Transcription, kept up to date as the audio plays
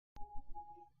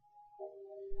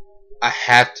I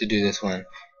have to do this one.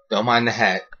 Don't mind the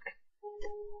hat.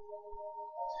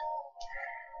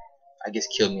 I guess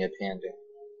killed me a panda.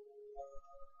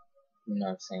 You know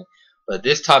what I'm saying? But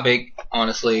this topic,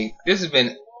 honestly, this has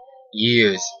been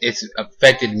years. It's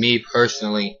affected me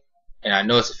personally, and I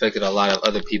know it's affected a lot of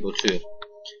other people too.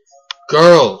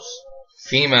 Girls,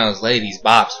 females, ladies,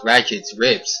 bops, ratchets,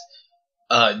 rips,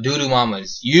 doo-doo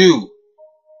mamas, you.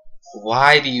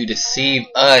 Why do you deceive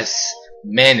us,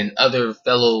 men and other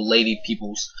fellow lady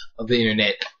peoples of the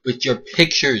internet, with your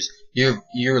pictures?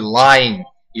 You're lying.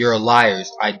 You're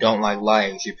liars. I don't like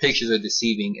liars. Your pictures are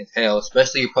deceiving as hell,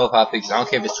 especially your profile pictures. I don't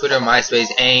care if it's Twitter, MySpace,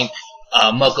 AIM,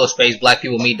 Mucko Space,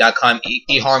 BlackPeopleMeet.com,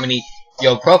 eHarmony.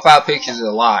 Your profile pictures are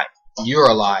a lie. You're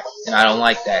a lie, and I don't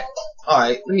like that.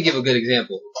 Alright, let me give a good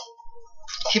example.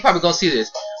 She probably gonna see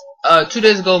this. 2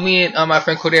 days ago, me and my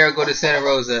friend Cordero go to Santa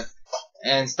Rosa,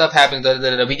 and stuff happens.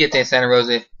 We get there in Santa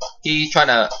Rosa. He's trying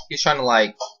to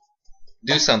like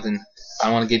do something. I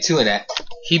don't want to get too into that.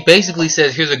 He basically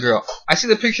says, here's a girl. I see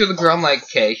the picture of the girl. I'm like,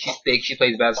 okay, she's thick. She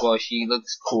plays basketball. She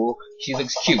looks cool. She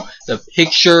looks cute. The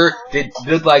picture did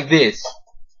look like this.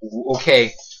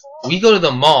 Okay. We go to the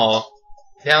mall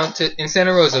in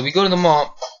Santa Rosa. We go to the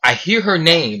mall. I hear her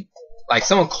name. Like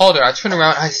someone called her. I turn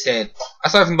around. I started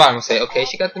from the bottom. I said, okay,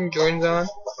 she got them Jordans on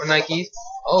or Nikes.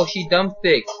 Oh, she dumb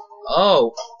thick.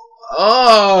 Oh.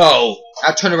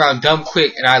 I turned around dumb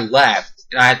quick and I laughed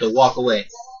and I had to walk away.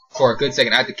 For a good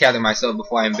second, I had to gather myself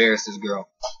before I embarrassed this girl.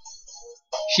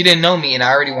 She didn't know me, and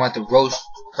I already wanted to roast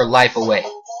her life away.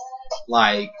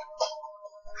 Like,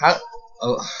 how?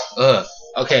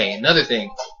 Okay, another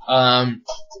thing.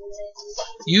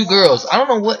 You girls, I don't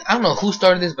know who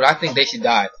started this, but I think they should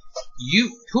die.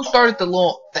 Who started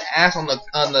the ass on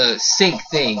the sink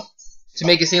thing to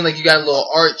make it seem like you got a little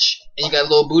arch and you got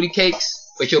little booty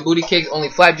cakes, but your booty cakes only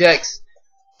flapjacks?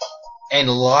 And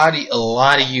a lot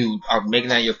of you are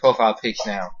making that your profile pic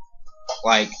now.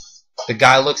 Like, the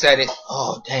guy looks at it,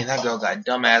 oh dang, that girl got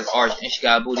dumbass arch and she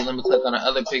got a booty. Let me click on her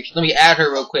other picture. Let me add her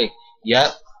real quick.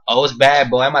 Yep. Oh, it's bad,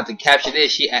 boy. I'm about to capture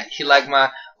this. She like my.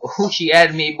 Oh, she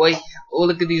added me, boy. Oh,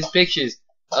 look at these pictures.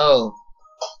 Oh,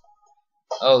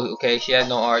 okay. She has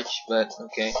no arch, but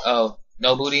okay. Oh,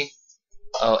 no booty.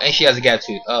 Oh, and she has a gap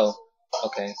tooth. Oh,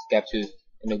 okay, gap tooth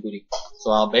and no booty.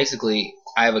 So basically,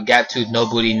 I have a gap tooth, no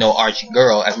booty, no arch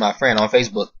girl as my friend on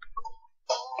Facebook.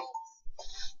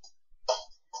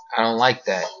 I don't like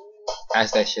that.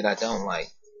 That's that shit I don't like.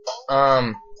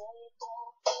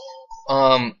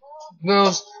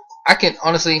 Girls, I can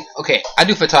honestly, okay, I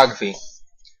do photography.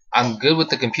 I'm good with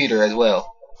the computer as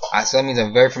well. So that means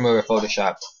I'm very familiar with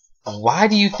Photoshop. Why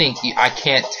do you think I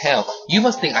can't tell? You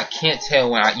must think I can't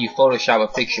tell when you Photoshop a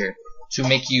picture to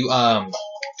make you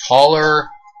taller,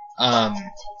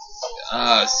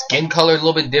 skin color a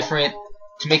little bit different,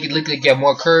 to make it look like you have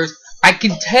more curves. I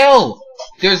can tell.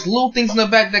 There's little things in the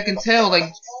back that can tell.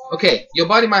 Like, okay, your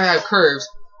body might have curves,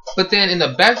 but then in the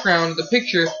background of the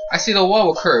picture, I see the wall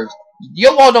with curves.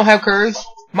 Your wall don't have curves.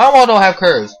 My wall don't have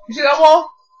curves. You see that wall?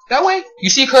 That way? You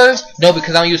see curves? No,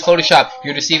 because I don't use Photoshop.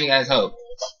 You're deceiving as hoe.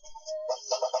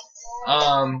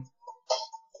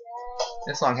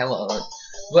 That song hella hard.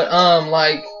 But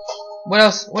like, what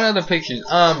else? What other pictures?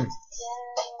 Oh,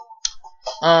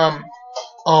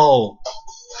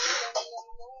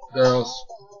 girls.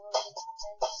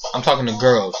 I'm talking to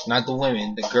girls, not the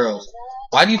women, the girls.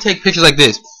 Why do you take pictures like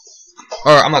this?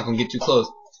 Or I'm not gonna get too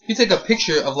close. You take a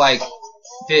picture of like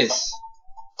this,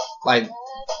 like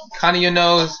kind of your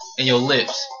nose and your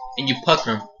lips, and you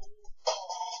pucker them,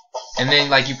 and then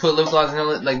like you put lip gloss in your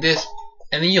lip like this,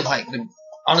 and then you like.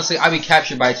 Honestly, I'd be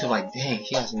captured by it too. Like, dang,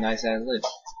 she got some nice ass lips.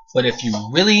 But if you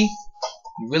really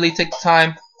take the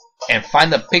time and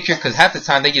find the picture, because half the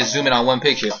time they just zoom in on one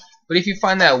picture. But if you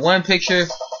find that one picture and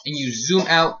you zoom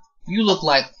out, you look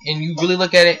like, and you really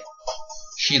look at it,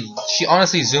 she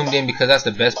honestly zoomed in because that's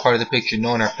the best part of the picture,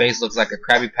 knowing her face looks like a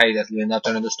Krabby Patty that's been left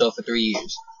under the stove for 3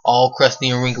 years. All crusty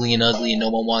and wrinkly and ugly and no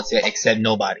one wants it except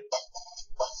nobody.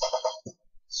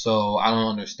 So, I don't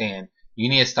understand. You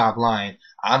need to stop lying.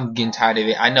 I'm getting tired of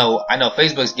it. I know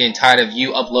Facebook's getting tired of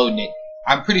you uploading it.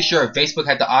 I'm pretty sure if Facebook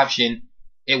had the option,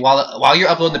 while you're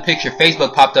uploading the picture,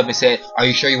 Facebook popped up and said, are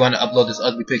you sure you want to upload this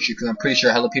ugly picture? Because I'm pretty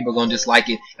sure hella people are going to dislike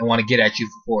it and want to get at you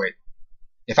for it.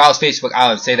 If I was Facebook, I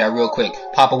would say that real quick.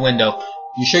 Pop a window.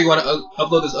 You sure you want to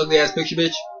upload this ugly ass picture,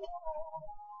 bitch?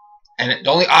 And the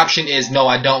only option is, no,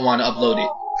 I don't want to upload it.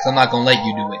 Because I'm not going to let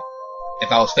you do it.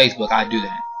 If I was Facebook, I'd do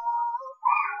that.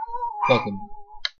 Fuck 'em.